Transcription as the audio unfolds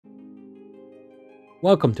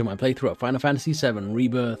Welcome to my playthrough of Final Fantasy VII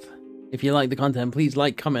Rebirth. If you like the content, please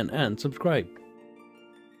like, comment, and subscribe.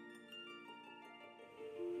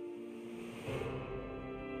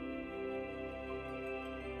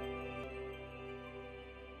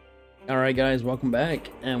 Alright guys, welcome back,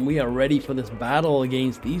 and we are ready for this battle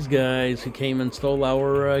against these guys who came and stole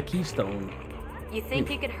our keystone. You think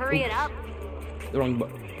you could hurry it up? The wrong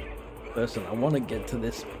button. Listen, I want to get to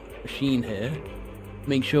this machine here.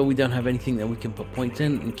 Make sure we don't have anything that we can put points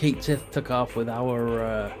in. And Kate Sith took off with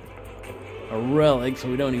our relic, so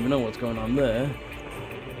we don't even know what's going on there.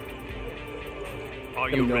 Are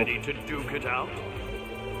you ready to duke it out?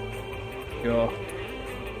 Sure.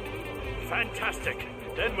 Fantastic.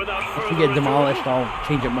 Then without further If we get demolished, I'll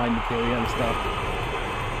change up my material and stuff.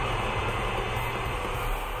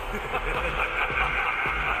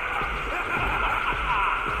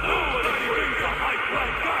 Nobody brings a hype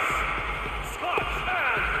like us. Scotch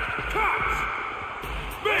and touch.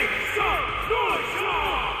 Make some noise.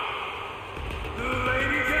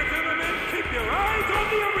 Ladies and gentlemen, keep your eyes on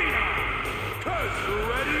the arena. 'Cause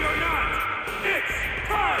ready or not, it's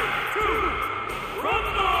time to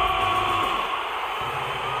rumble.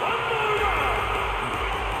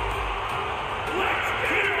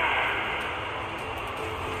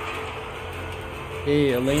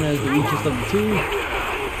 Hey, Elena is the weakest of the two.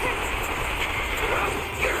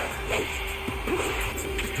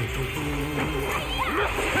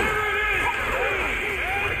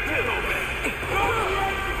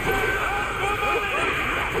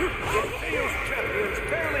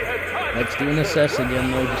 Let's do an assess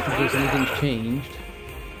again though, just in case anything's changed.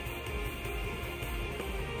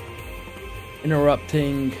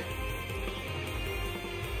 Interrupting.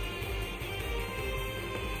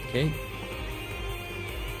 Okay.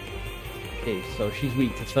 Okay, so she's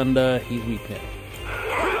weak to thunder, he's weak to...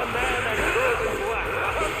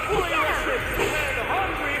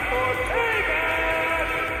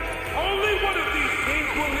 Only one of these teams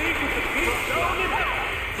will leave with the keystone in hand.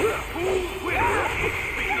 Who wins?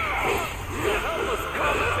 To help us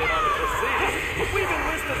commentate on the proceedings, we've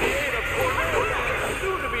enlisted the aid of Cornelia and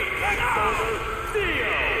soon-to-be ex-owner, Theo.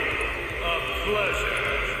 A pleasure,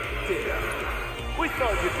 Theo. We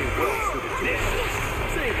thought you'd be well-suited to this.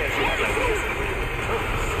 Seeing as you have recently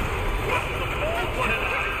returned. The ball one and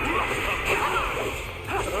I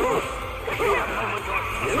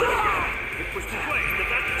it was plain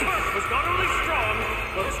that turf was not only strong,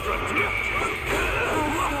 but strategic.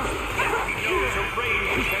 He knows a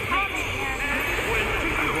range he can reach, and when to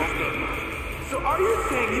use them. So are you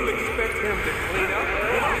saying you expect him to clean up?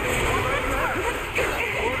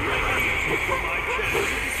 Easy for my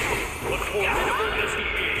chance. But formidable as he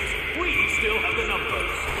is, we still have the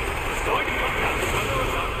numbers. It's going to come down to whether or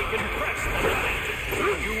not we can press that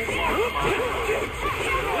advantage. You are mine.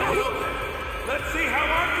 Let's see how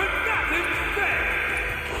our combatants fare.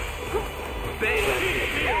 They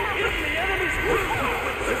feel in the enemy's window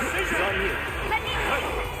with precision.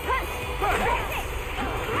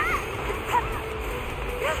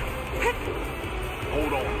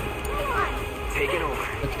 Hold on. Take it over.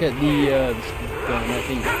 Let's get the gun, I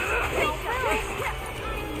think.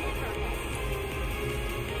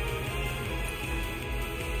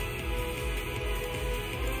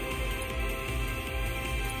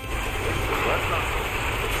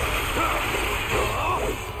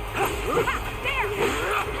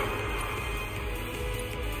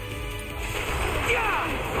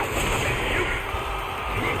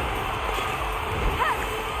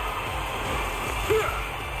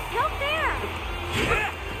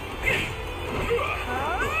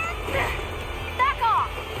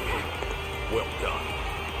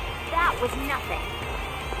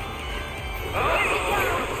 I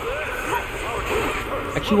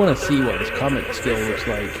actually want to see what this comic skill looks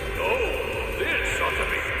like. Oh, this ought to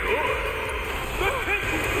be good.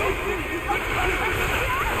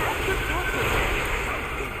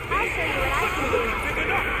 I'll show you what I can do.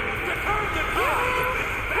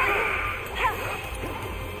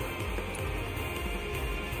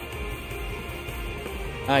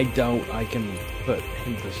 I don't. I can put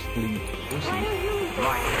him to sleep. We'll see.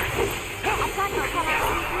 I've got no color.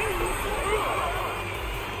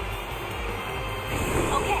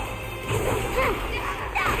 Okay.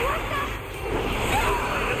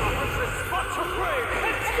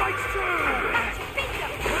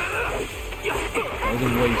 That was a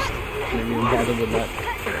waste. Didn't even bother with that.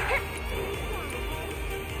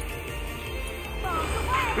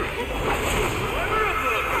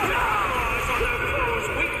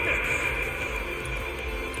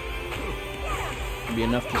 Be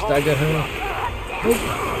enough to stagger her. Nope.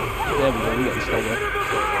 There we go, we got the stagger.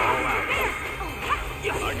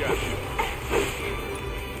 I got you.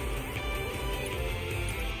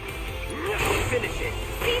 finish it.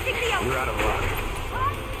 Seizing the You're out of luck.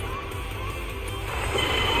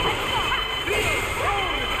 Theo's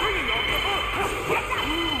throne is bringing off the hook.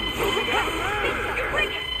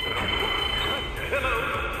 Hello.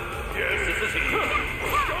 Yes, this is he. Go,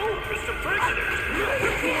 Mr. President.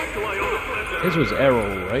 What do I owe the pleasure? This was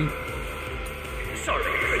Errol, right? Sorry,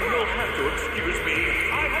 you'll have to excuse me.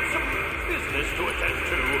 I have some business to attend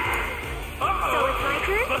to. So it's my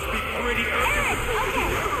turn? Must be pretty urgent.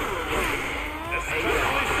 Especially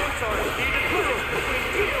since our heated battle between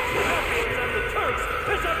Dio and the Turks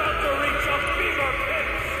is about to reach a fever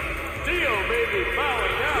pitch. Dio may be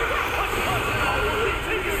bowing out, but I will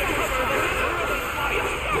continue to cover the thrilling fight.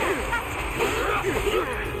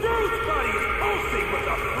 Groot's body is pulsing with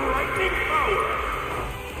a frightening power.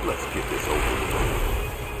 Let's get this over with.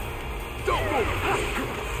 Don't move!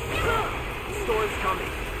 Storm's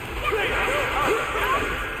coming.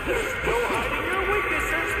 There's no hiding your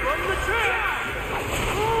weaknesses from the trap!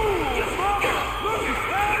 Ooh! Mama! Look!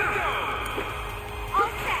 Let her go! All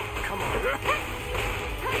set. Come on.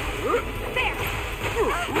 There.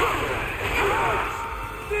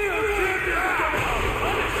 Theo's champion is coming up!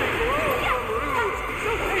 Punishing blow from Rouge!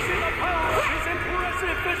 Showcasing the power of his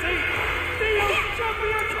impressive physique! Theo's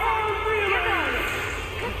champions are realized!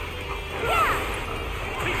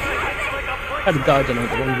 I had to dodge and I hit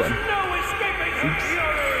the wrong button. No escaping her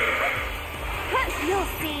fury! You'll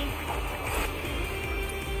see.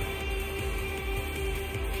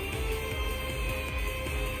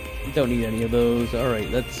 Don't need any of those.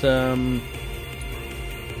 Alright, let's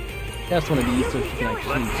cast one of these so she can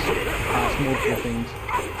actually pass multiple things.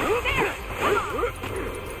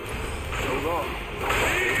 So long.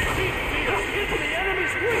 Hit the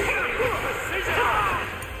enemy's weak with precision!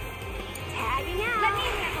 Tagging out. Let me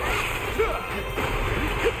handle it.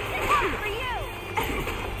 This one's for you.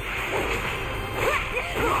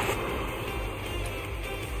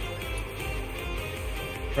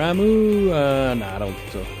 Ramu? Nah, I don't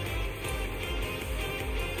think so.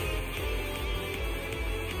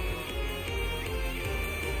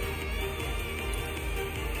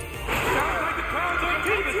 Sounds like the crowds are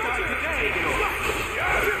team this time today!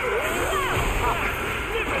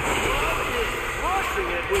 Rufus is crushing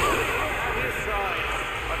it with Dio at his side.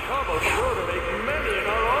 A combo sure to make many in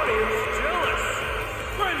our audience jealous.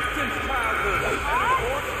 Friends since childhood, and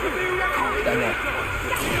forced to be reckoned That guy.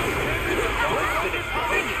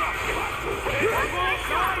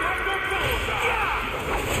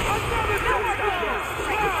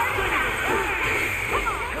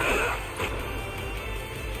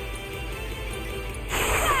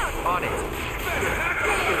 On it.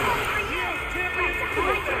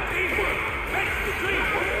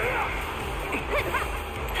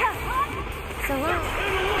 So long. It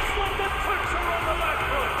looks like the Turks are on the back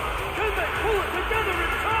foot. Can they pull it together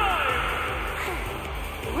in time?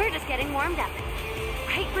 We're just getting warmed up.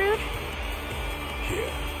 Right, Rude? Yeah,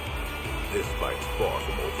 this fight's far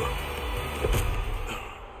from over.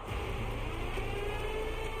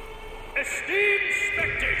 Esteemed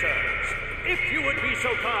spectators, if you would be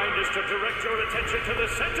so kind as to direct your attention to the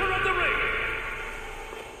center of the ring.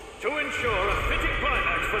 To ensure a fitting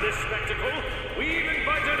climax for this spectacle, we've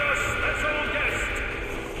invited a special guest.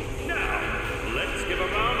 Now, let's give a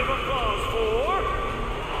round of applause for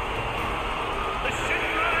the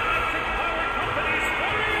Shinra Electric Power Company's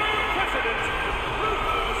very own president,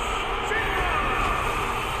 Rufus Shinra!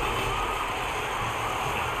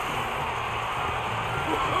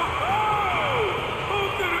 Who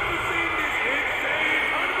could have foreseen this insane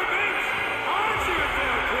turn of events? I sure as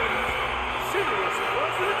hell couldn't. Shinra's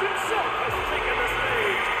president himself has taken the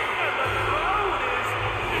stage, and the crowd is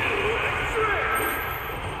electric!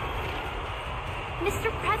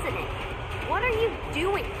 Mr. President, what are you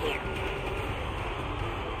doing here?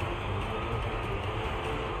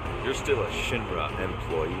 You're still a Shinra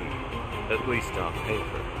employee, at least on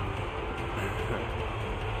paper.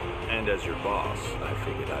 And as your boss, I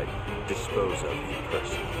figured I'd dispose of you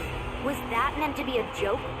personally. Was that meant to be a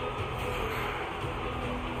joke?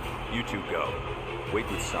 You two go. Wait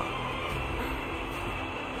with Sun.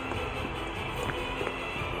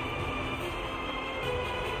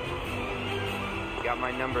 Got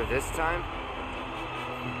my number this time?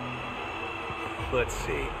 Let's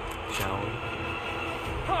see, shall we?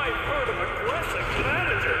 I've heard of aggressive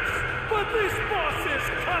managers, but this boss is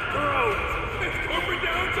cutthroat! It's corporate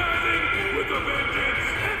downsizing with a vengeance!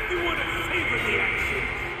 If you want to savor the action,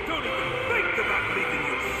 don't even think about leaving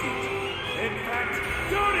your seat. In fact,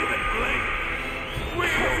 don't even blink! We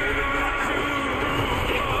salute you,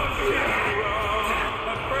 Rufus Shinra,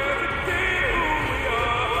 a president who we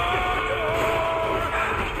adore!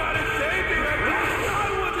 Gotta say, Director, I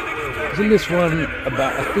wasn't expecting Isn't this one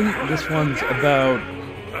about? I think this one's about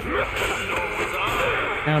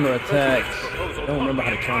counterattacks. I don't remember how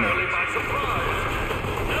to counter.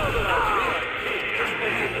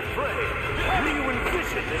 How do you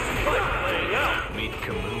envision this fight playing out? Meet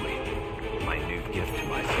Kamui, my new gift to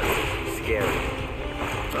myself. Scary.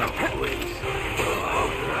 Oh, please.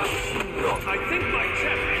 I think my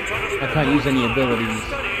champions understand. I can't use any abilities.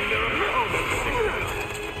 Studying their opponents.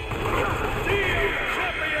 The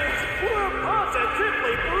champions were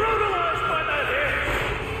positively brutalized by that hit.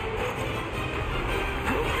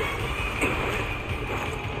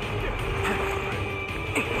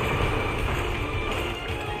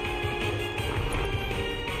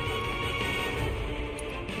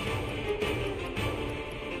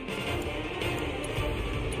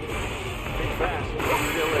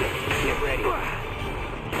 Get ready.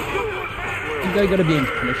 You guys gotta be in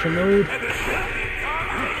finisher mode.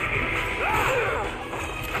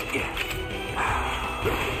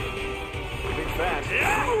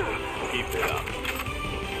 Keep it up.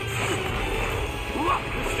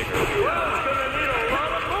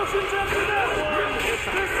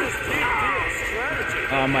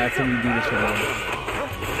 I might have to redo this one.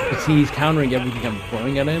 You see, he's countering everything I'm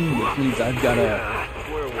throwing at him, which means I've gotta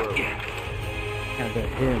counter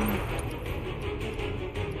him.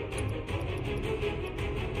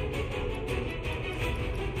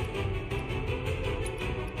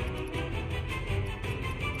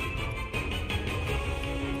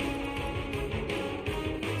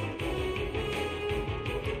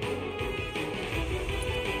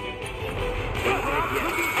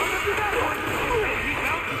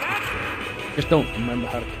 Just don't remember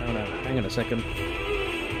how to counter. Hang on a second.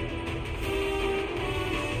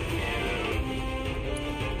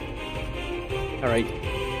 Alright.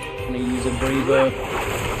 Gonna use a braver.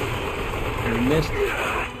 And we missed.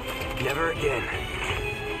 Never again.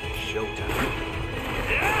 Showtime.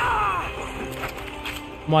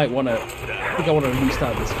 Might wanna. I think I wanna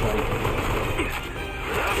restart this fight.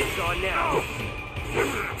 It's on now.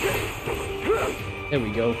 There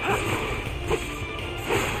we go.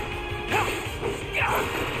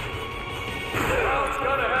 Cloud's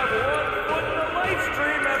gotta have one foot in the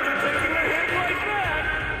Lifestream after taking a hit like that.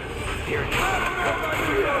 Here it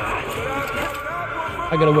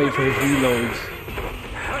I gotta wait for his reloads.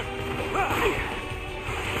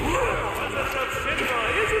 Predecessor Shinra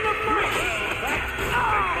isn't afraid. That's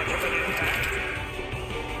much of an impact.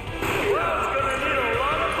 Cloud's gonna need a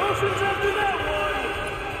lot of potions after that one.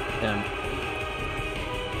 Damn.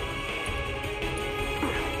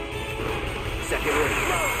 Second win.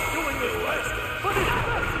 Doing his best, but his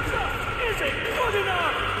best stuff isn't good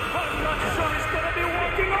enough. I'm not sure he's gonna be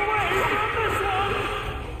walking away from this one.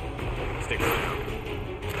 Stick around.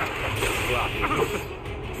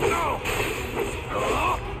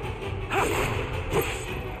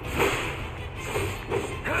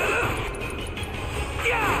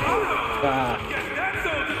 Ah. Guess that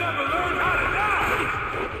soldier never learned how to die.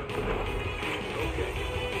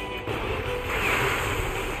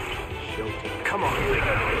 Come on.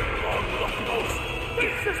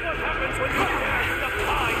 This is what happens when you have the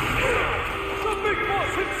pie. The big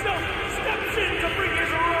boss himself steps in to bring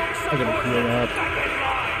his own I gotta clear that. back in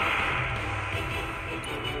line.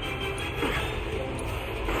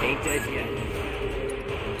 Ain't dead yet.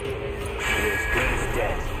 You're as good as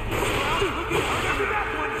dead. Looking hard after that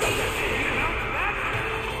one.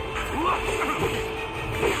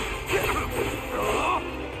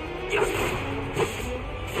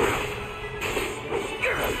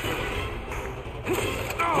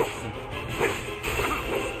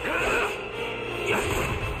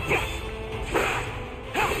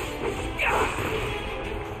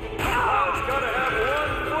 Cloud's gotta have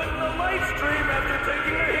one foot in the Lifestream after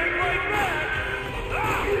taking a hit like that.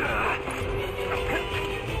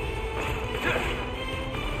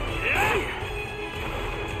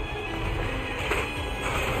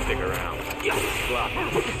 Stick around.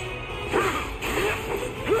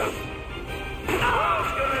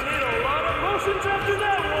 Cloud's gonna need a lot of potions after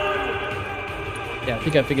that one. Yeah, I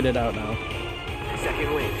think I figured it out now.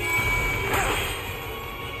 Second win.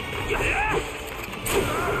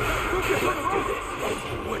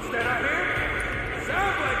 What's that I hear?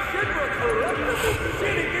 Sounds like Shinra corrupted the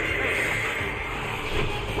city in hand.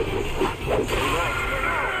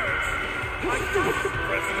 I do the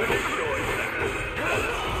president enjoys that.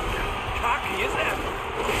 Cocky as ever.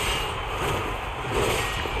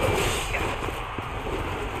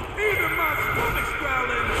 Even my stomach's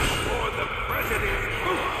growling for the president's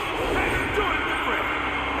food. And join the fray.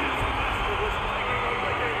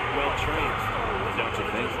 Well trained, don't you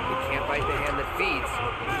think? You can't bite the hand that feeds.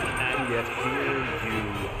 And yet here you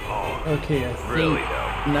are. Okay, I think Really,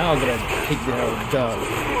 though? now that I've taken out Doug.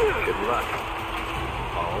 Good luck.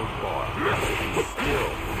 All bar and still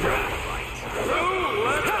not right.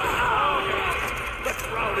 The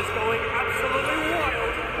crowd is going absolutely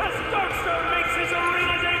wild as Darkstar makes his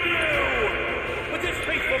arena debut! With his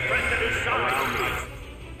faithful friend at his side.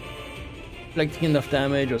 Inflicting enough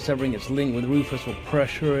damage or severing its link with Rufus will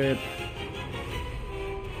pressure it.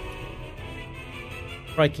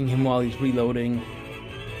 Striking him while he's reloading.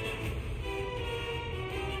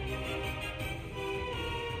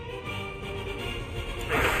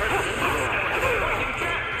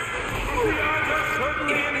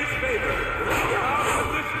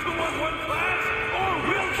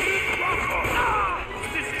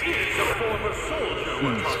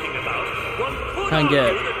 Can't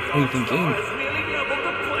get anything in.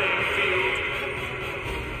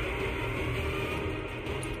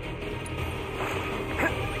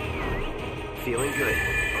 Feeling good.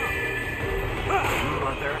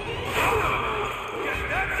 Mother.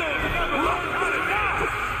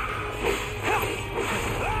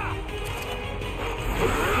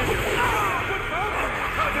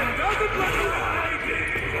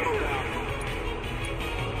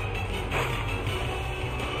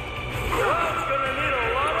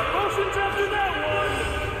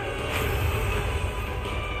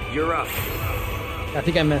 You're up. I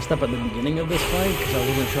think I messed up at the beginning of this fight because I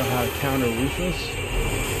wasn't sure how to counter Rufus.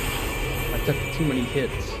 I took too many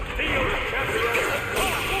hits.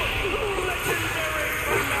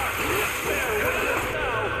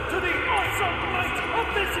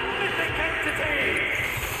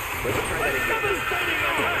 Let's try that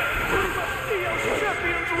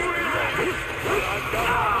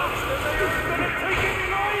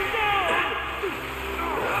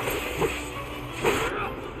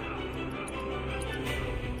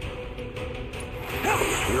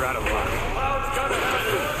You're out of luck.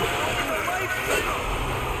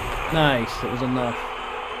 Nice, it was enough.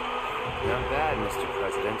 Not bad, Mr.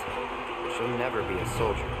 President. She'll never be a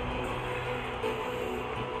soldier.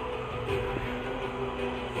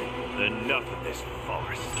 Enough of this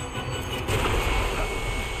farce.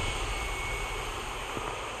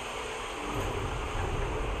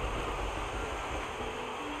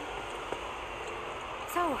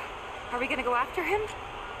 So, are we gonna go after him?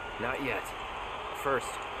 Not yet. First,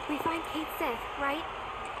 We find Kate Sith, right?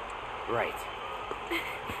 right.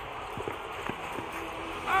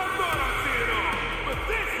 I thought I'd see it all, but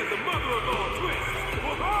this is the mother of all twists.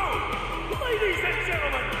 Whoa! Ladies and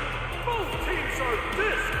gentlemen, both teams are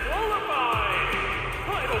disqualified.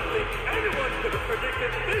 I don't think anyone could have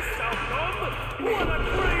predicted this outcome. What a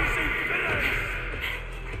crazy finish!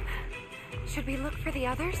 Should we look for the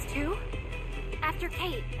others, too? After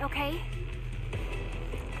Kate, okay?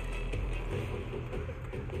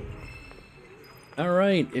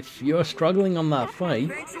 Alright, if you're struggling on that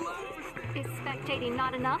fight, Is spectating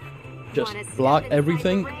not enough? just Wanna step block inside the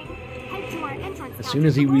everything. ring? Head to our entrance As counter soon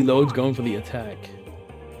as he to learn reloads, more. going for the attack.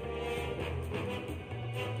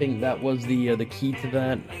 I think that was the key to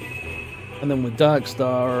that. And then with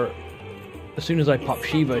Darkstar, as soon as I popped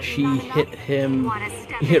Shiva, she hit him. Wanna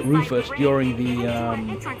step He hit inside Rufus the ring? during the Head to our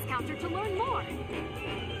entrance counter to learn more.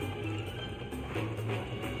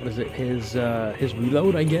 what is it? His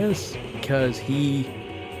reload, I guess, because he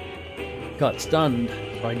got stunned.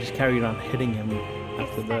 So I just carried on hitting him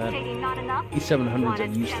after that. Spectating not enough? These 700s are Wanna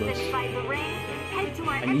step useless. inside the ring? Head to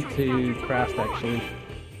our I need entrance to counter craft learn more. actually.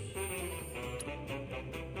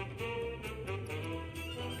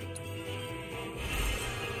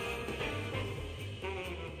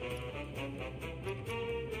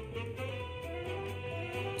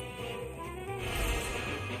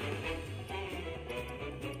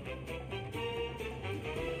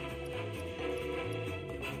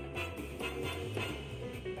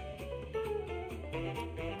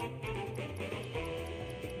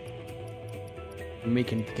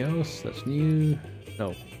 Making ghosts, that's new.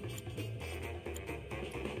 No.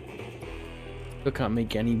 Still can't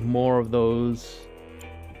make any more of those.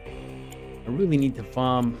 I really need to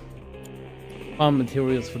farm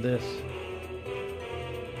materials for this.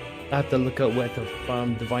 I have to look out where to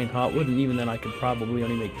farm Divine Heartwood, and even then I could probably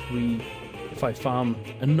only make 3 if I farm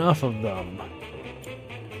enough of them.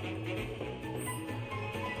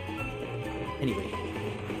 Anyway.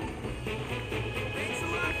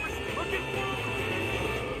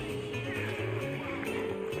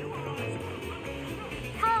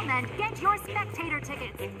 Come and get your spectator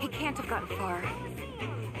tickets. He can't have gotten far.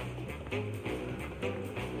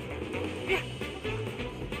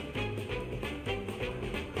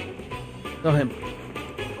 Go him.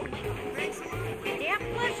 Damn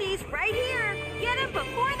plushies right here. Get them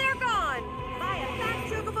before they're gone.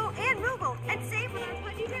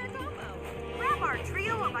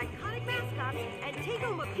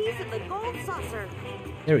 the gold saucer.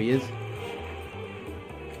 There he is.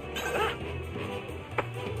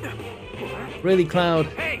 Really, Cloud?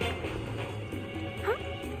 Hey!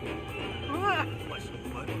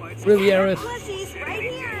 Really, Aerith? Plushies right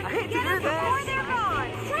here. I hate to do Before this. they're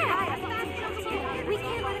gone. We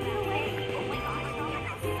can't let him get away. Oh my gosh.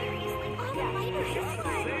 Seriously? All the lighters this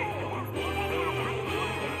way.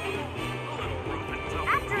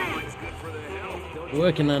 After him. We're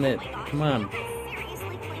working on it. Come on.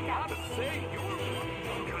 Seriously cleaned up.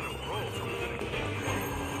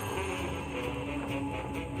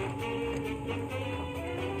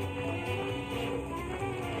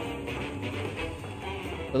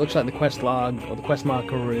 It looks like the quest log, or the quest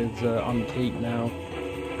marker is on Kate now.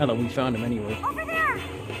 Hello, we found him anyway. Over there.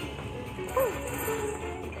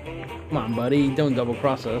 Come on, buddy, don't double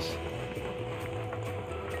cross us.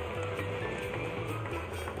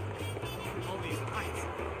 All these lights.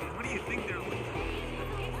 What do you think they're like?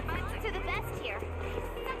 To the best here.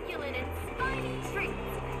 Succulent and spiny treats.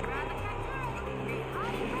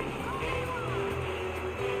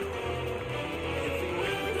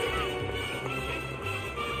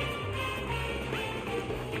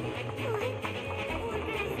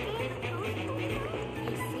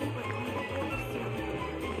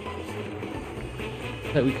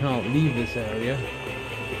 That we can't leave this area.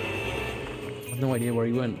 I have no idea where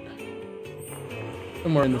he went.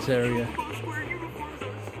 Somewhere in this area.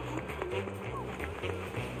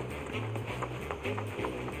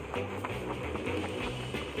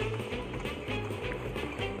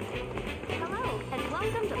 Hello, and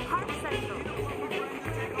welcome to Park Central.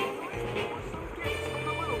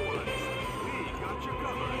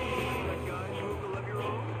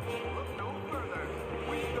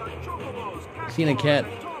 Seen a cat.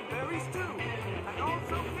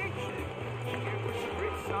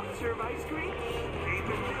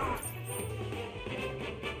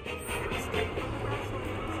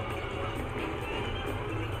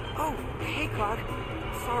 Oh, hey, Cloud.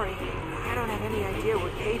 Sorry, I don't have any idea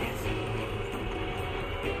where Kate is.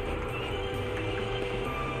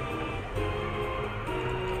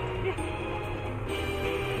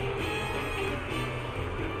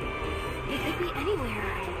 He could be anywhere.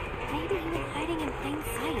 Maybe even hiding in plain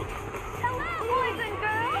sight. Hello, boys and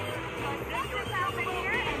girls! Contestants over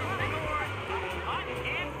here and Hot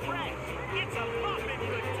and fresh. It's a poppin'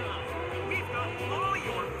 good time. We've got all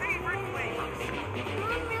your favorite flavors.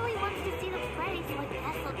 Mom really wants to see the place, like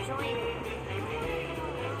Ethel joined.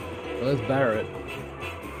 Well, there's Barrett.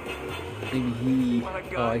 Maybe he...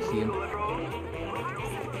 Oh, I see him.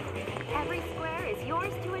 Every square is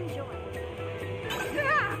yours to enjoy.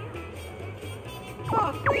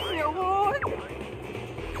 Oh, thank you, Lord.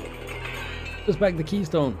 Just back the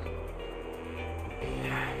keystone.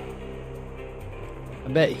 I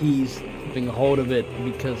bet he's keeping a hold of it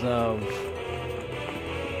because of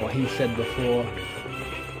what he said before.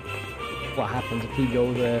 What happens if we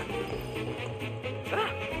go there?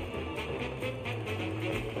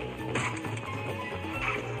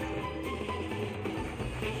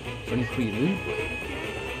 Any free loot?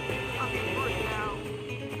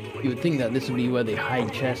 You would think that this would be where they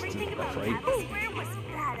hide chests and stuff, right?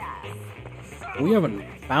 We haven't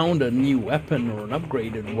found a new weapon or an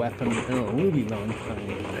upgraded weapon in a really long time.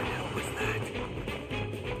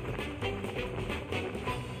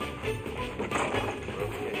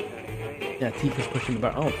 Yeah, Tifa's pushing the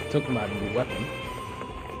bar. Oh, talking about a new weapon.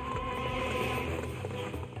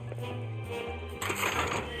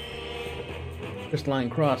 Crystalline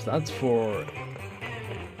Cross, that's for...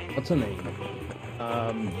 What's her name?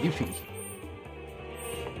 Yuffie.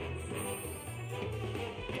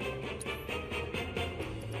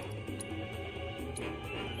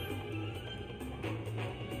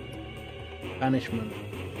 Banishment.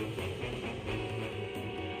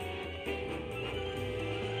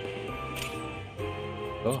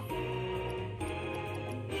 Oh.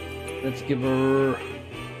 Let's give her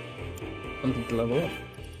something to level up.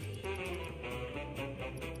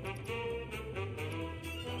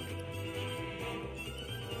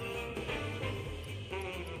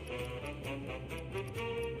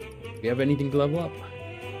 Do you have anything to level up?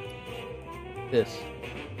 This.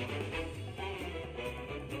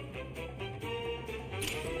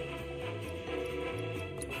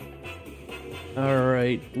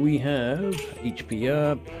 Alright, we have HP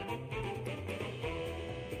up.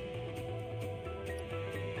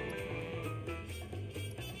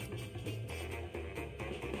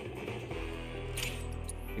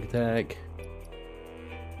 Attack.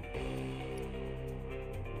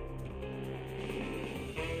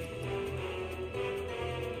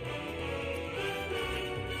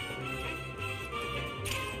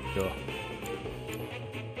 Go.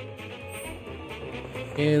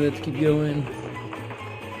 Okay, let's keep going.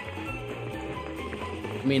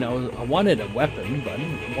 I mean, I wanted a weapon, but I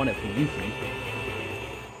didn't want it from Yuffie.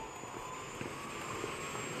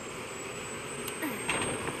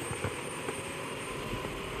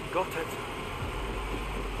 Got it.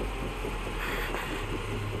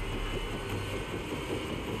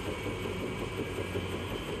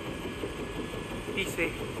 Be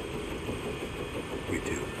safe. We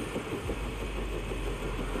do.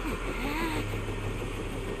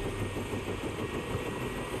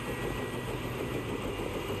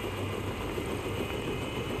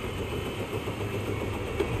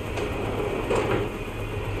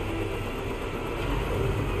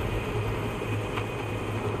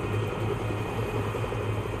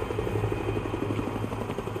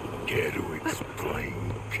 Care to explain,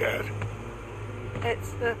 Cat?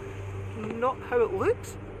 It's, not how it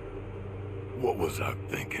looks? What was I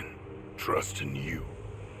thinking? Trusting you.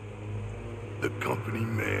 The company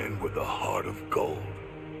man with a heart of gold.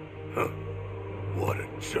 Huh. What a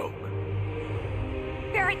joke.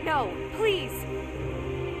 Barrett, no, please.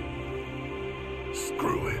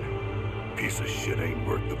 Screw it. Piece of shit ain't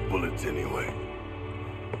worth the bullets anyway.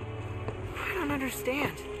 I don't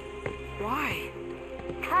understand. Why?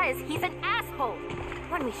 Because he's an asshole.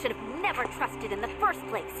 One we should have never trusted in the first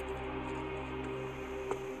place.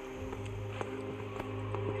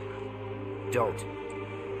 Don't.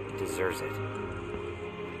 He deserves it.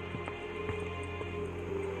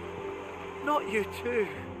 Not you too.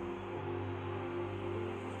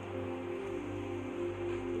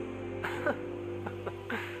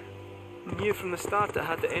 Knew from the start it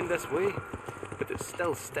had to end this way, but it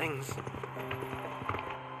still stings.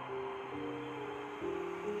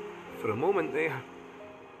 For a moment there,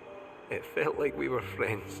 it felt like we were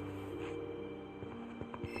friends.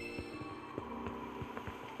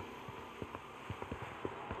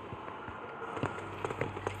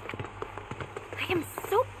 I am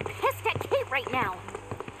so pissed at Kate right now.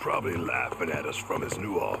 Probably laughing at us from his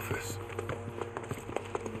new office.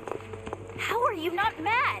 How are you not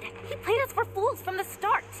mad? He played us for fools from the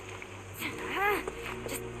start.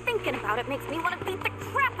 Just thinking about it makes me want to beat the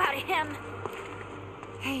crap out of him.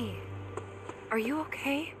 Hey, are you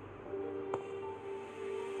okay?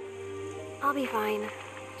 I'll be fine.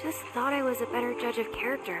 Just thought I was a better judge of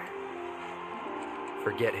character.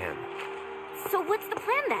 Forget him. So what's the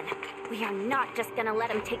plan then? We are not just gonna let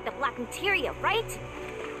him take the black materia, right?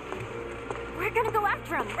 We're gonna go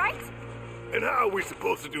after him, right? And how are we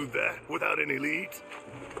supposed to do that without any leads?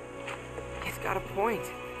 He's got a point.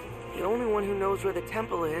 The only one who knows where the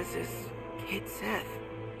temple is Kid Seth.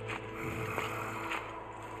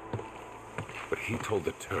 But he told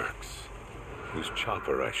the Turks, whose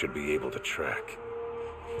chopper I should be able to track.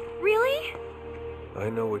 Really? I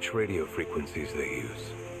know which radio frequencies they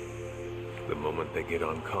use. The moment they get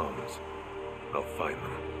on comms, I'll find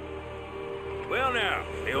them. Well now,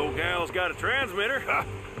 the old gal's got a transmitter. Ha!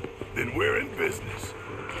 Then we're in business.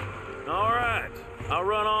 All right, I'll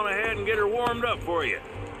run on ahead and get her warmed up for you.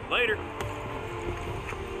 Later.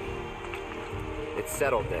 It's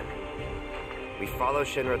settled then. We follow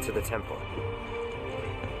Shinra to the temple.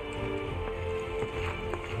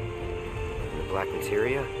 And the black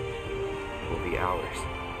materia will be ours.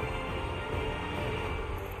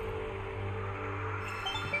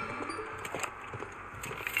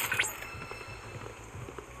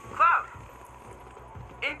 Cloud!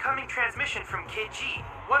 Incoming transmission from Kid G.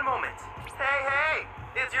 One moment. Hey,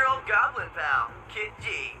 it's your old goblin pal, Kid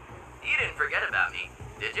G. You didn't forget about me,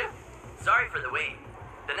 did you? Sorry for the wait.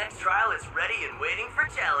 The next trial is ready and waiting for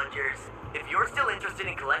challengers. If you're still interested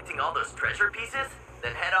in collecting all those treasure pieces,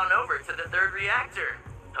 then head on over to the third reactor.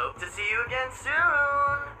 Hope to see you again soon.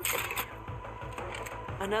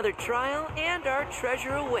 Another trial and our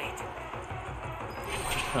treasure await.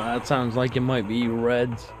 That sounds like it might be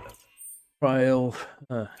Red's trial.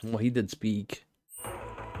 Well, he did speak.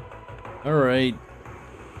 Alright.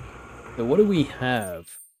 So what do we have?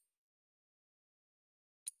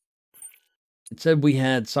 It said we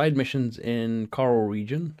had side missions in Coral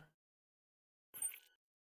Region.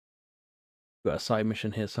 Got a side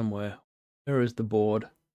mission here somewhere. Where is the board?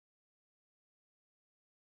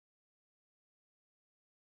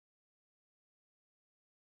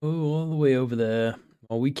 Oh, all the way over there.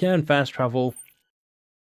 Well, we can fast travel.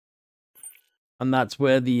 And that's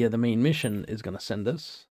where the main mission is going to send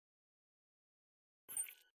us.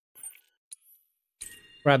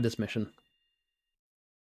 Grab this mission.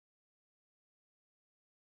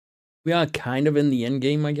 We are kind of in the end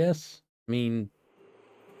game, I guess. I mean,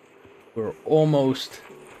 we're almost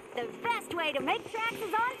The best way to make tracks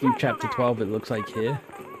is on through chapter 12, it looks like here.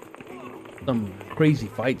 some crazy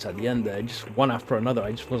fights at the end there, just one after another.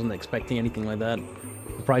 I just wasn't expecting anything like that.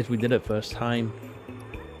 Surprised we did it first time.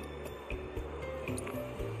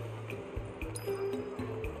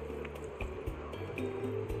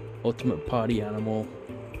 Ultimate party animal.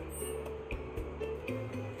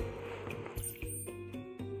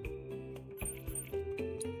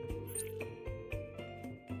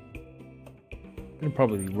 I could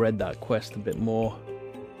probably read that quest a bit more.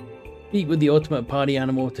 Speak with the ultimate party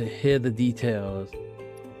animal to hear the details.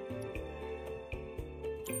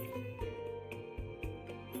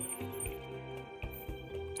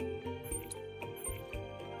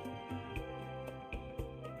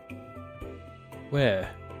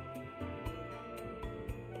 Where?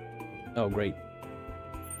 Oh, great.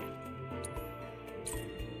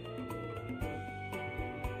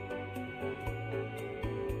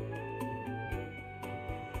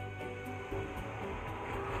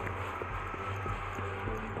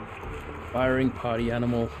 Firing party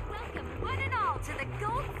animal. Welcome one and all to the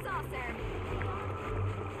Gold Saucer.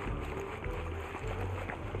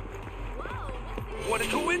 Whoa, What a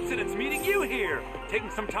coincidence meeting you here!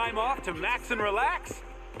 Taking some time off to max and relax?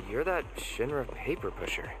 You're that Shinra paper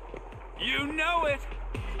pusher. You know it!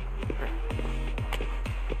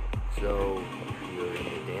 So, you're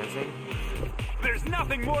into dancing? There's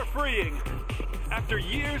nothing more freeing! After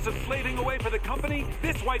years of slaving away for the company,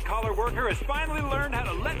 this white-collar worker has finally learned how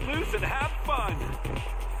to let loose and have fun.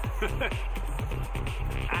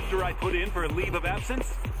 After I put in for a leave of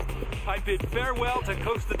absence, I bid farewell to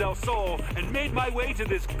Costa del Sol and made my way to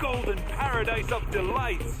this golden paradise of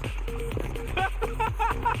delights.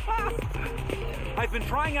 I've been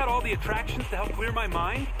trying out all the attractions to help clear my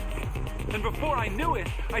mind, and before I knew it,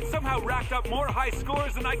 I'd somehow racked up more high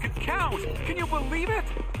scores than I could count. Can you believe it?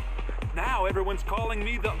 Now everyone's calling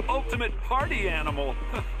me the ultimate party animal.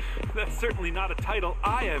 That's certainly not a title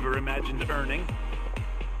I ever imagined earning.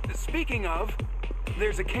 Speaking of,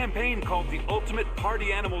 there's a campaign called the Ultimate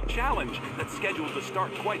Party Animal Challenge that's scheduled to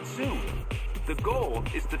start quite soon. The goal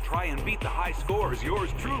is to try and beat the high scores yours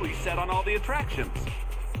truly set on all the attractions.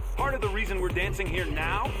 Part of the reason we're dancing here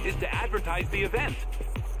now is to advertise the event.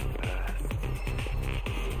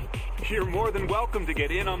 You're more than welcome to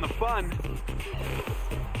get in on the fun.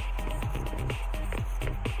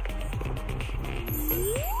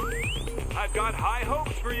 I've got high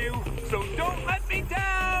hopes for you, so don't let me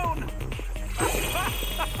down!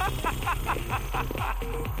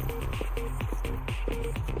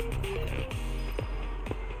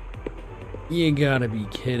 You gotta be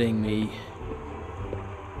kidding me.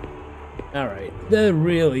 Alright, they're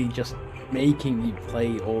really just making you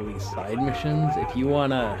play all these side missions if you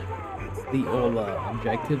wanna complete all the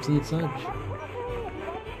objectives and such.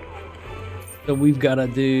 So we've gotta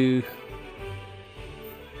do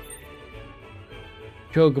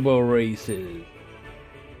Chocobo races,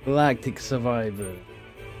 Galactic Survivor,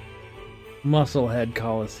 Musclehead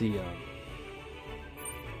Coliseum,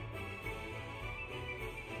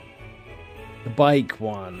 the bike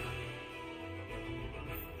one,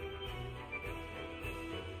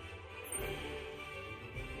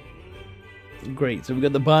 great. So we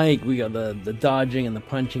got the bike, we got the dodging and the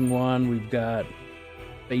punching one, we've got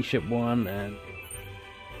spaceship one and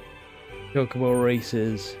Chocobo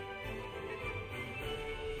races.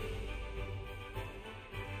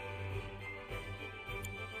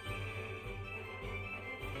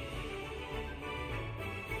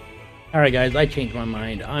 Alright guys, I changed my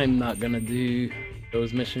mind. I'm not gonna do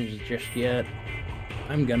those missions just yet.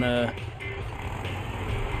 I'm gonna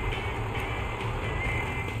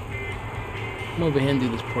come over here and do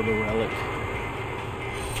this Proto Relic.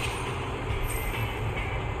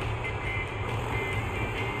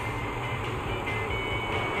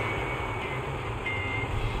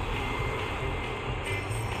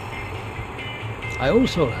 I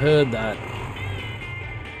also heard that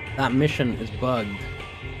that mission is bugged.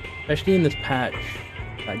 Especially in this patch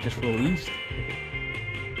that just released.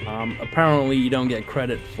 Apparently you don't get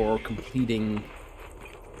credit for completing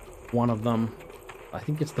one of them. I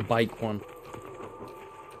think it's the bike one.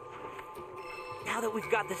 Now that we've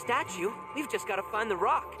got the statue, we've just got to find the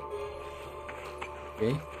rock.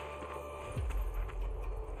 Okay.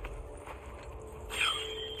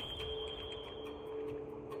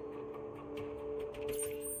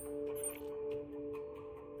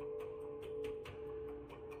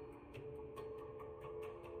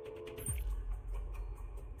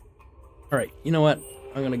 Alright, you know what?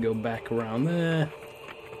 I'm gonna go back around there.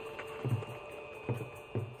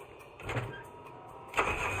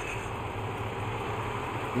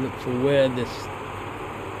 Look for where this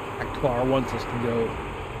Actoire wants us to go.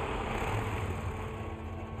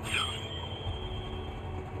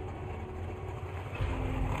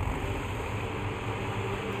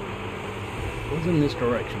 was in this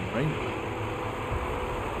direction, right?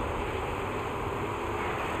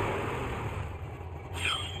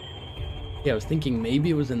 Yeah, I was thinking maybe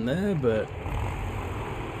it was in there, but...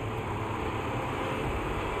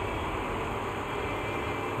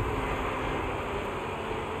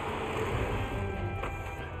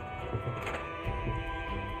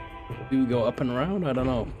 Do we go up and around? I don't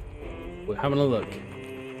know. We're having a look.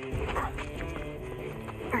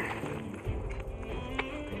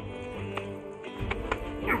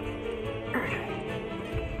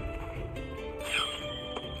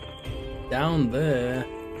 Down there.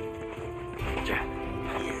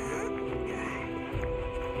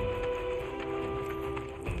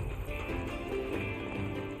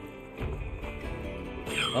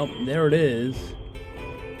 Oh, there it is.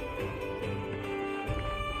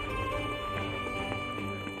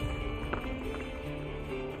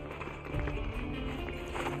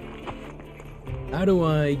 How do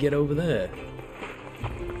I get over there?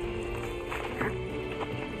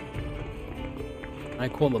 I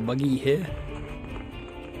call the buggy here.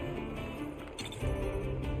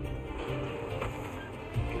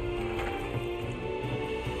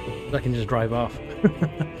 I can just drive off.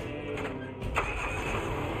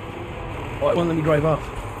 Oh, it won't let me drive off.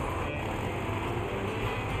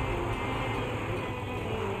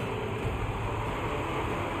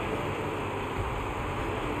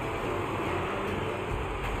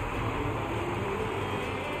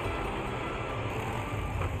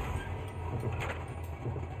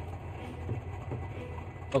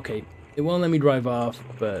 Okay, it won't let me drive off,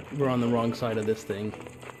 but we're on the wrong side of this thing.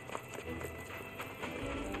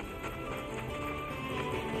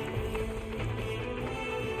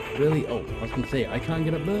 Really? Oh, I was gonna say, I can't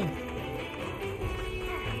get up there.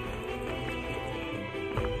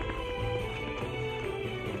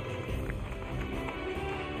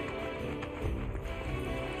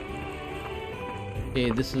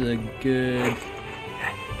 Okay, this is a good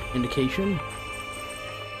indication.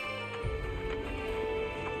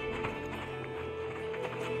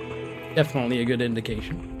 Definitely a good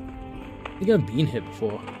indication. I think I've been here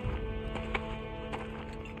before.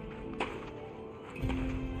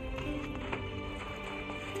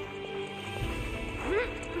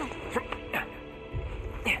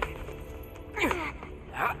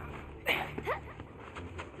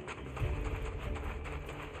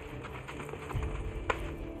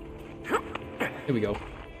 Here we go.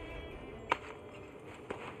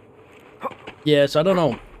 Yes, I don't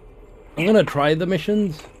know. I'm gonna try the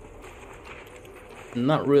missions. I'm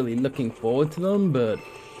not really looking forward to them, but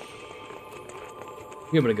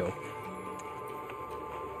give it a go.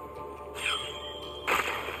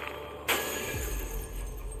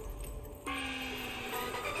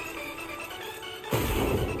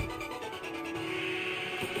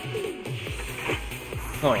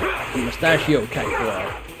 Oh yeah, mustachio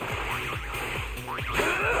cactuar.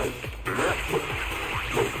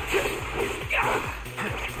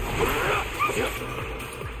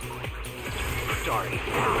 Sorry.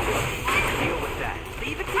 Deal with that.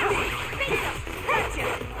 Leave it to me. Gotcha.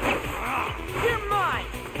 You're mine.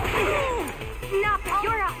 Knock,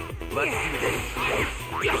 you're up. Let's do this.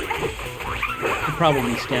 I could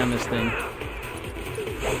probably scan this thing.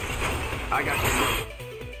 I got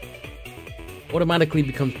you. Automatically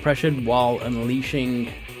becomes pressured while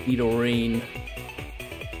unleashing Beetle Rain.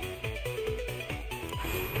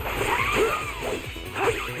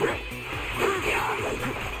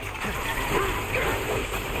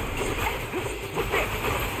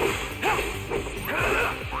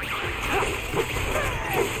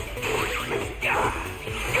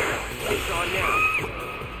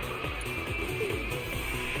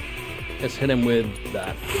 Let's hit him with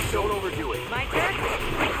that. Don't overdo it. My turn.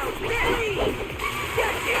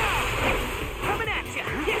 Coming at you.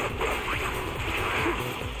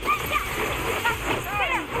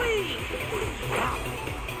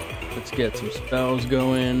 Let's get some spells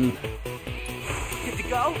going. Good to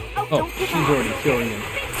go? Oh, she's already killing him.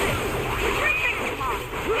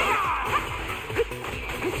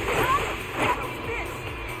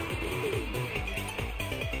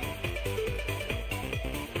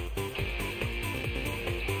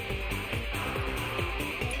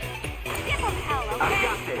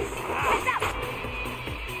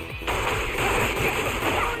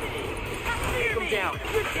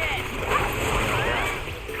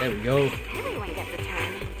 There we go. Everyone gets a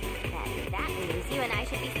turn. That means you and I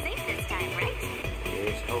should be safe this time, right?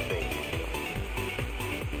 Here's hoping.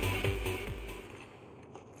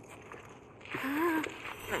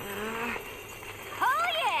 Oh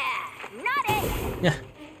yeah! Not it! Yeah.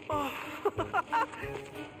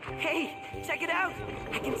 Hey, check it out.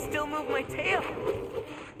 I can still move my tail.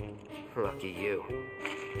 Lucky you.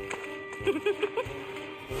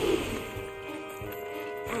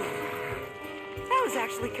 That was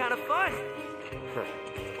actually kind of fun.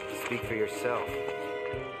 Speak for yourself.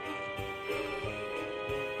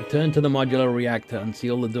 Return to the modular reactor and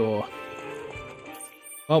seal the door.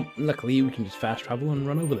 Well, luckily we can just fast travel and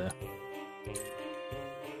run over there.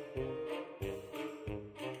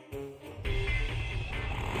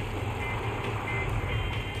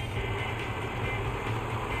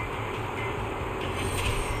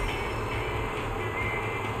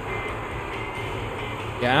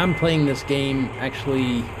 Yeah, I'm playing this game,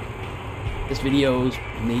 actually, this video's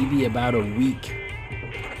maybe about a week.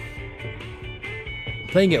 I'm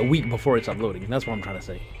playing it a week before it's uploading, that's what I'm trying to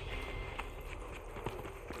say.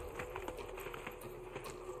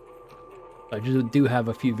 I just do have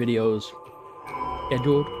a few videos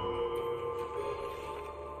scheduled.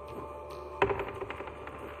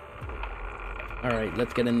 Alright,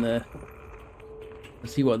 let's get in there.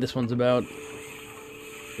 Let's see what this one's about.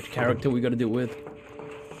 Which character we gotta do it with.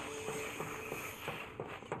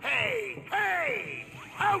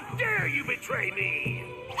 How dare you betray me!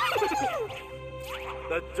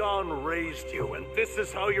 The Don raised you, and this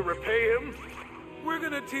is how you repay him? We're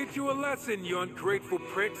gonna teach you a lesson, you ungrateful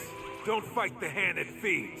pricks. Don't fight the hand that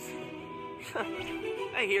feeds.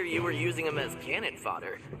 I hear you were using him as cannon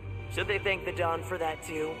fodder. Should they thank the Don for that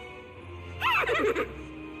too?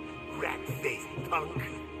 Rat-faced punk.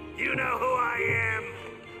 You know who I am?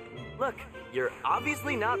 Look, you're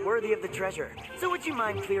obviously not worthy of the treasure. So would you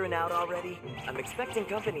mind clearing out already? I'm expecting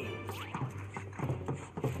company.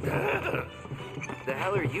 The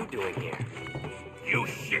hell are you doing here? You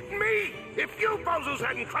shit me? If you bozos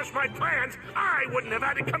hadn't crushed my plans, I wouldn't have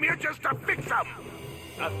had to come here just to fix them!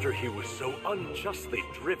 After he was so unjustly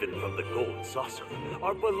driven from the gold saucer,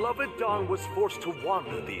 our beloved Don was forced to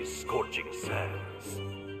wander these scorching sands.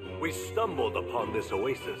 We stumbled upon this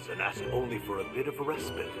oasis and asked only for a bit of a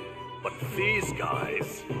respite. But these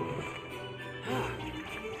guys...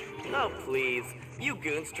 Oh, please. You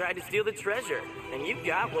goons tried to steal the treasure, and you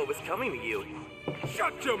got what was coming to you.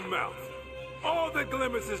 Shut your mouth! All that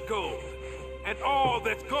glimmers is gold, and all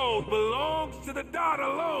that's gold belongs to the Don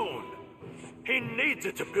alone! He needs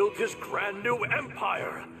it to build his grand new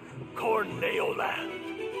empire, Corneoland.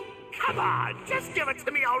 Come on, just give it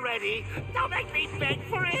to me already! Don't make me beg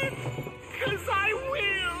for it! 'Cause I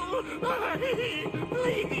will!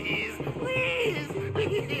 Please, please!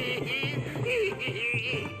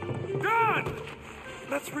 Done!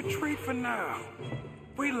 Let's retreat for now.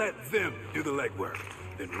 We let them do the legwork.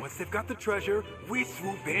 Then once they've got the treasure, we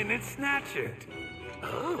swoop in and snatch it.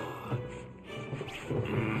 Oh.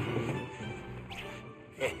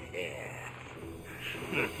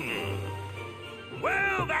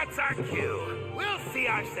 Well, that's our cue. We'll see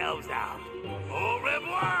ourselves out. Au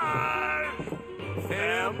revoir!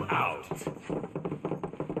 Them out.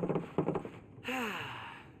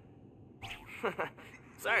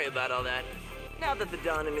 Sorry about all that. Now that the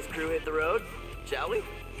Don and his crew hit the road, shall we?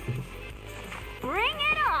 Bring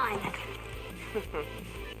it on!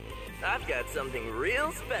 I've got something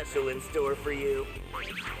real special in store for you.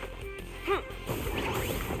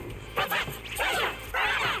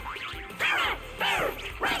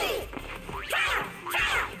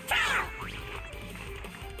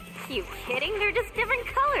 You kidding? They're just different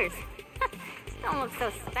colors. Don't look so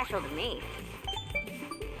special to me.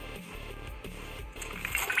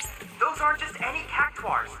 Those aren't just any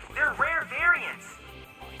cactuars. They're rare variants.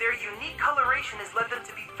 Their unique coloration has led them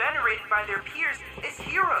to be venerated by their peers as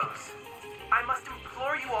heroes. I must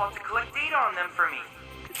implore you all to collect data on them for me.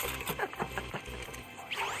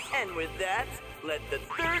 And with that, let the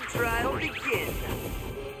third trial begin.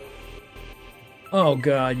 Oh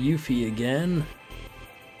god, Yuffie again.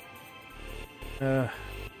 Alright,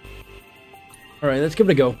 let's give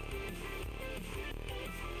it a go.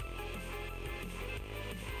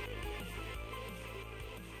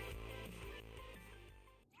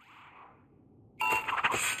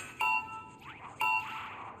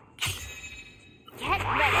 Get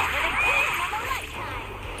ready for the game of a lifetime!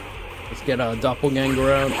 Let's get our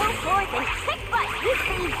doppelganger out. Go forth and kick butt, you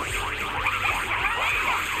thieves!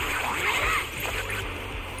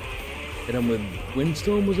 Hit him with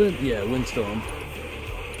Windstorm, was it? Yeah, Windstorm.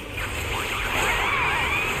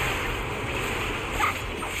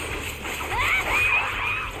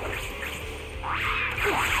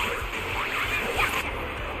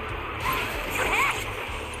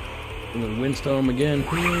 And then Windstorm again.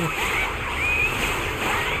 Come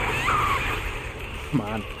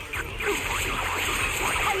on.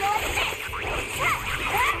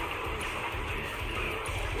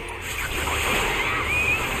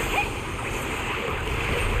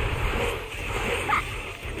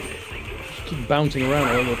 keep bouncing around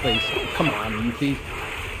all over the place. Come on, Yuffie.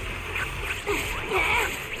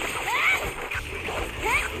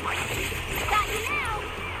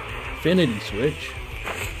 Infinity switch.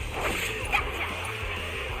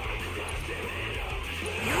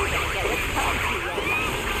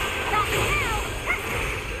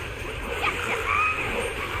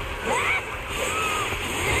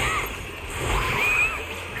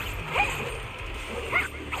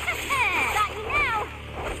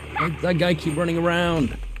 Let that guy keep running around.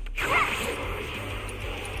 With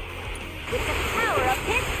the power of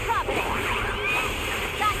his providence.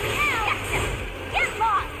 Got you now. Get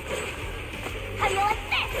lost. How do you like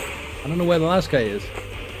this? I don't know where the last guy is.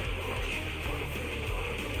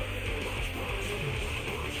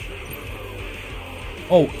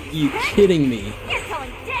 Oh, you kidding me? You're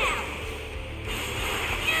going down.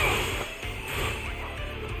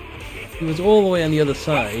 He was all the way on the other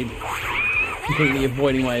side, completely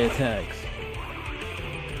avoiding my attacks.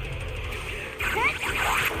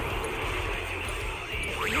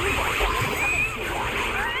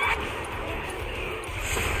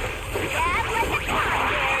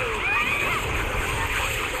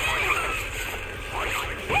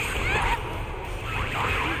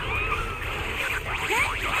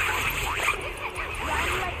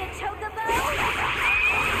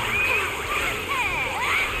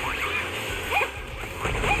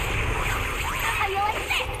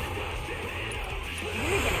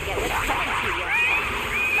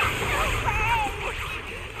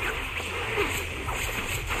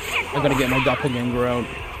 I gotta get my doppelganger out.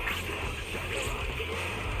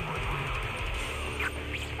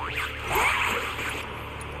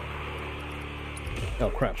 Oh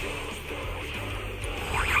crap.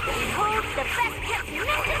 Holds the best kept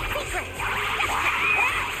ninja secret.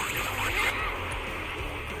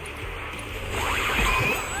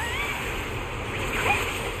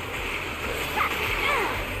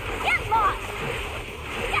 Get lost.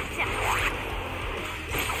 Gotcha.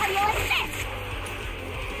 How do you like this?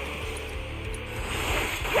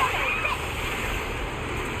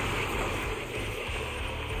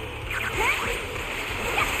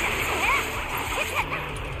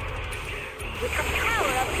 With the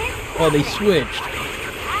power of his Oh, they switched.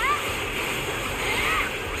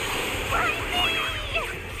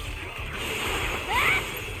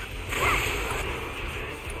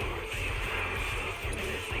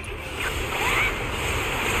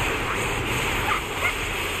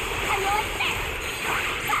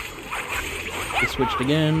 They switched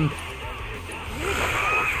again.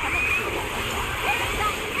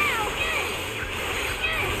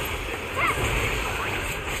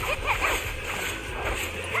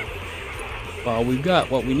 Well, we've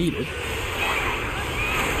got what we needed.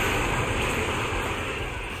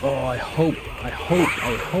 Oh, I hope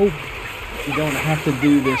we don't have to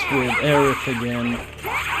do this with Aerith again.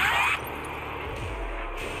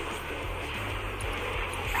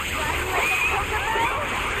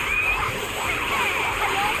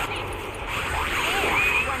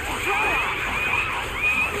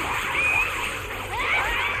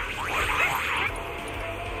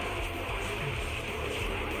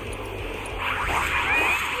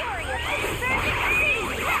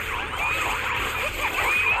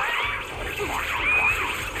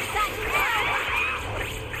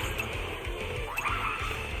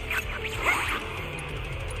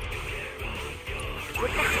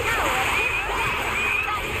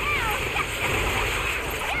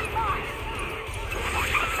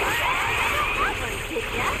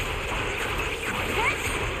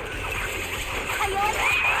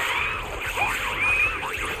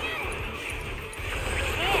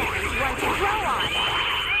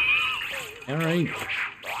 Alright.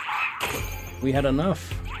 We had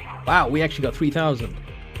enough. Wow, we actually got 3,000.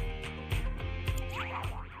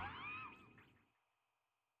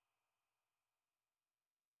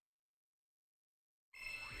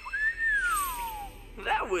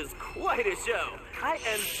 That was quite a show. I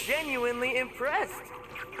am genuinely impressed.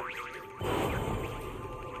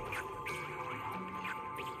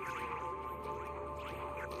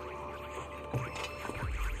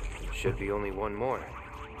 Should be only one more,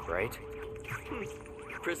 right?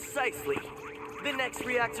 Precisely. The next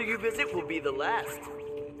reactor you visit will be the last.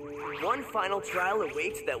 One final trial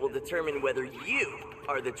awaits that will determine whether you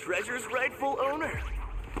are the treasure's rightful owner.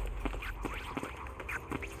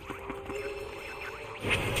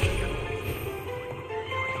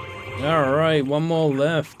 Alright, one more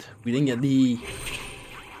left. We didn't get the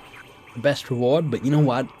best reward, but you know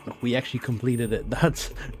what? We actually completed it.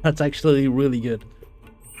 That's actually really good.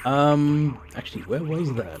 Actually, where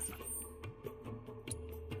was that?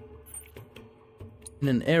 In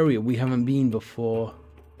an area we haven't been before.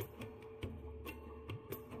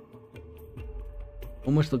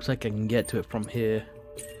 Almost looks like I can get to it from here.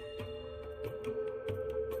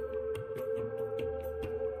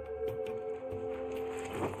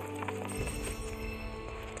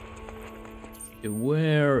 Okay,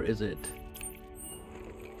 where is it?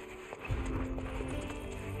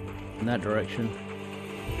 In that direction.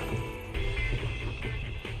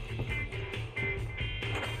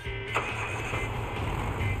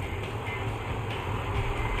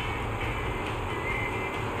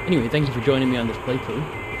 Anyway, thank you for joining me on this playthrough.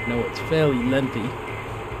 I know it's fairly lengthy.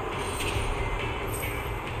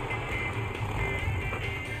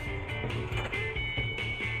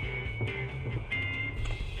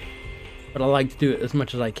 But I like to do it as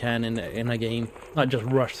much as I can in a game, not just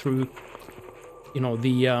rush through, you know,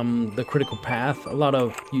 the critical path. A lot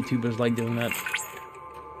of YouTubers like doing that.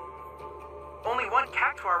 Only one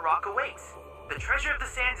cactuar rock awaits. The treasure of the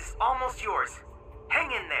sands is almost yours.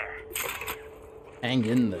 Hang in there. Hang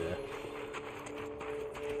in there.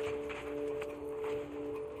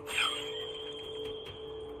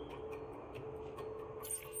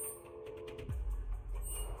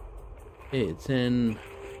 Okay, it's in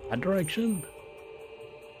that direction.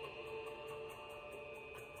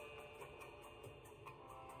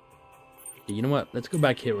 Okay, you know what? Let's go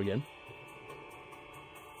back here again.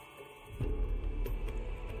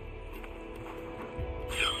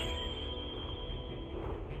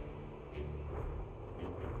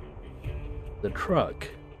 The truck.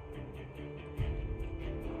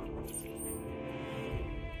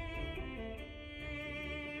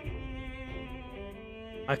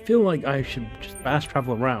 I feel like I should just fast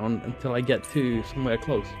travel around until I get to somewhere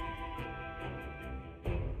close.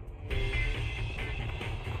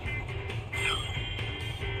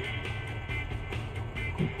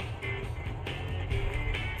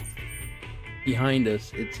 Behind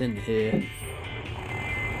us, it's in here.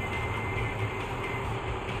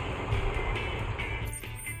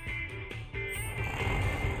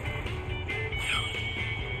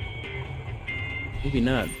 Maybe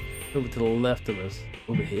not. Over to the left of us.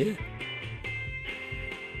 Over here?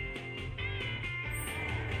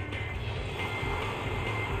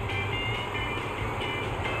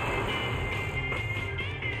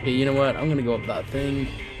 Okay, you know what? I'm gonna go up that thing.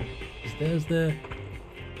 Stairs there.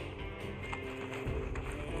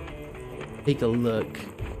 Take a look.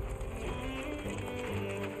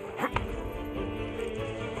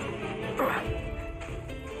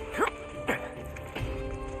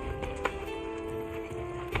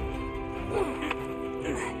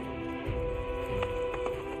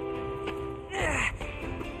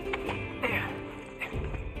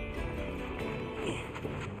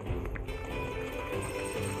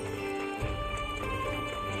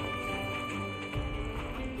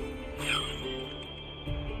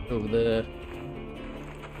 Over there.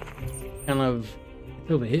 Kind of,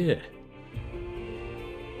 it's over here.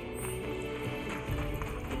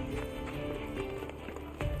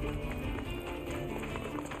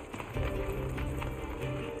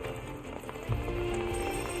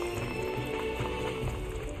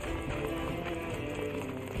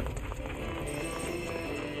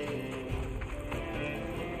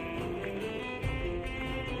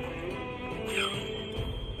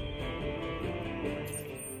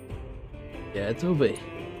 Yeah, it's over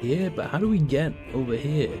here, but how do we get over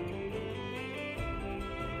here?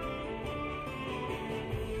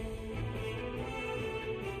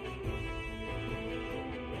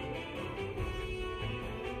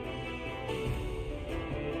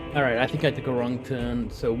 Alright, I think I took a wrong turn,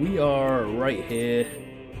 so we are right here.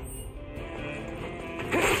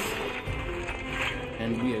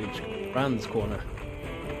 And we are just around this corner.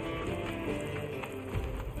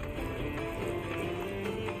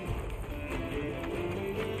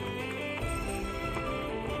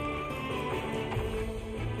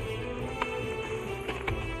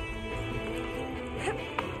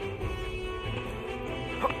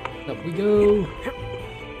 Up we go.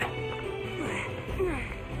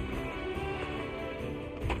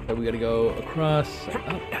 So we gotta go across,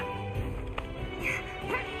 up.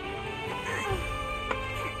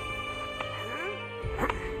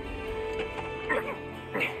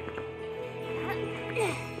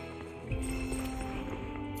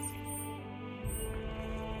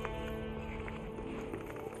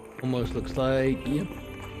 Almost looks like, yep.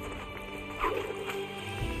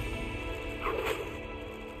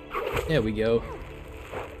 There we go.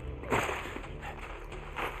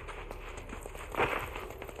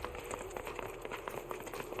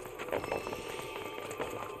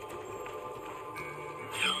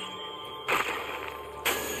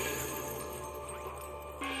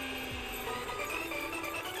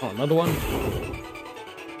 Oh, another one?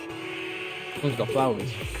 One's got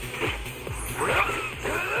flowers.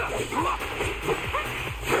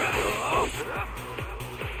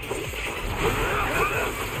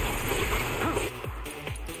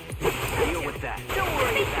 Deal with that. Don't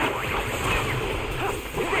worry about it.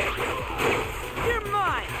 You're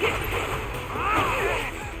mine.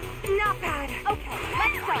 Not bad. Okay,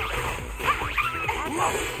 let's go.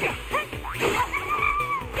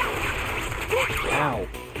 Ow.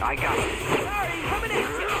 I got it. Sorry, coming in.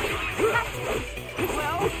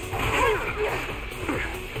 Well.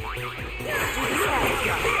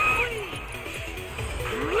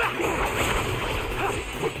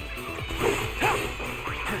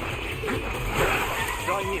 It's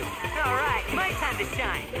on you. All right, my time to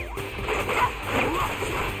shine.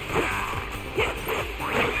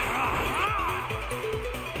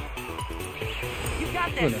 You got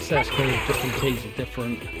I'm gonna assess code just in case it's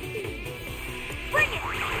different. Bring it.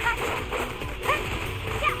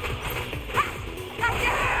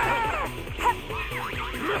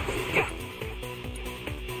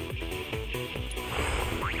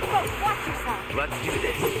 Watch yourself. Let's do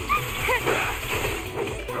this.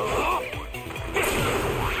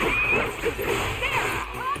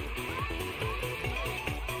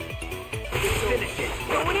 Finish it.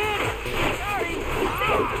 Going in. Sorry.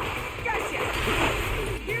 Gotcha.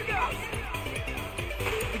 Here goes.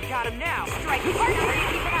 We got him now. Strike hard.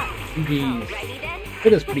 Keep it up. Jeez. Ready then?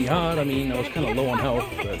 Hit us pretty hard. I mean, I was kind of low on health,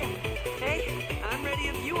 but Hey, I'm ready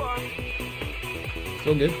if you are.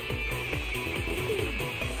 still good.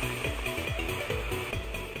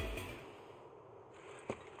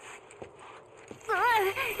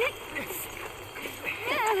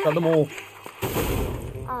 Got them all.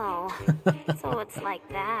 Oh, so it's like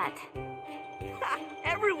that.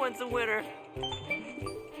 Everyone's a winner.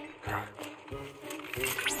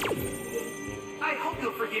 I hope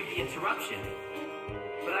you'll forgive the interruption,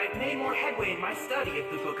 but I've made more headway in my study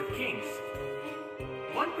of the Book of Kings.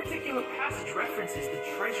 One particular passage references the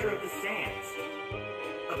treasure of the sands.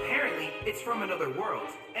 Apparently, it's from another world,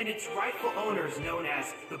 and its rightful owner is known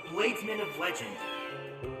as the Bladesman of Legend.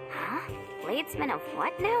 Huh? Bladesman of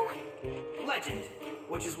what now? Legend,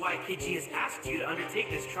 which is why Kiji has asked you to undertake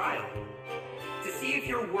this trial. To see if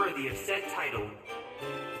you're worthy of said title.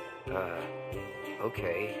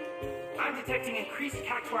 Okay. I'm detecting increased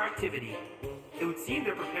Cactuar activity. It would seem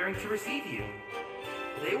they're preparing to receive you.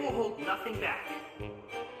 They will hold nothing back.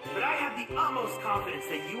 But I have the utmost confidence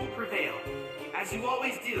that you will prevail, as you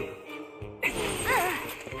always do.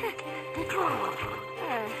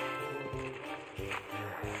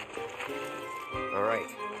 All right.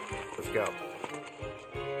 Let's go.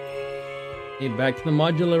 Okay, back to the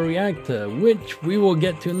modular reactor, which we will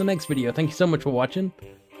get to in the next video. Thank you so much for watching.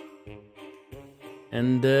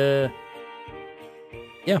 And,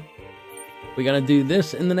 yeah. We're gonna do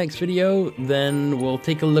this in the next video, then we'll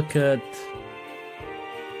take a look at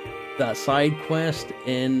that side quest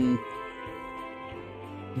in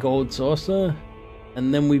Gold Saucer,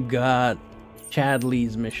 and then we've got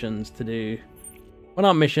Chadley's missions to do. Well,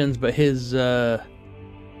 not missions, but his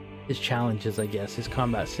challenges, I guess, his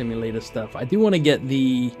combat simulator stuff. I do want to get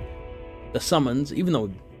the summons, even though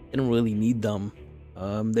I didn't really need them.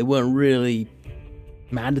 They weren't really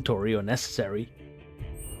mandatory or necessary.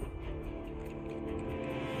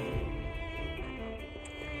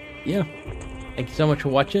 Yeah, thank you so much for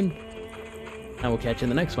watching, and we'll catch you in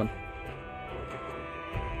the next one.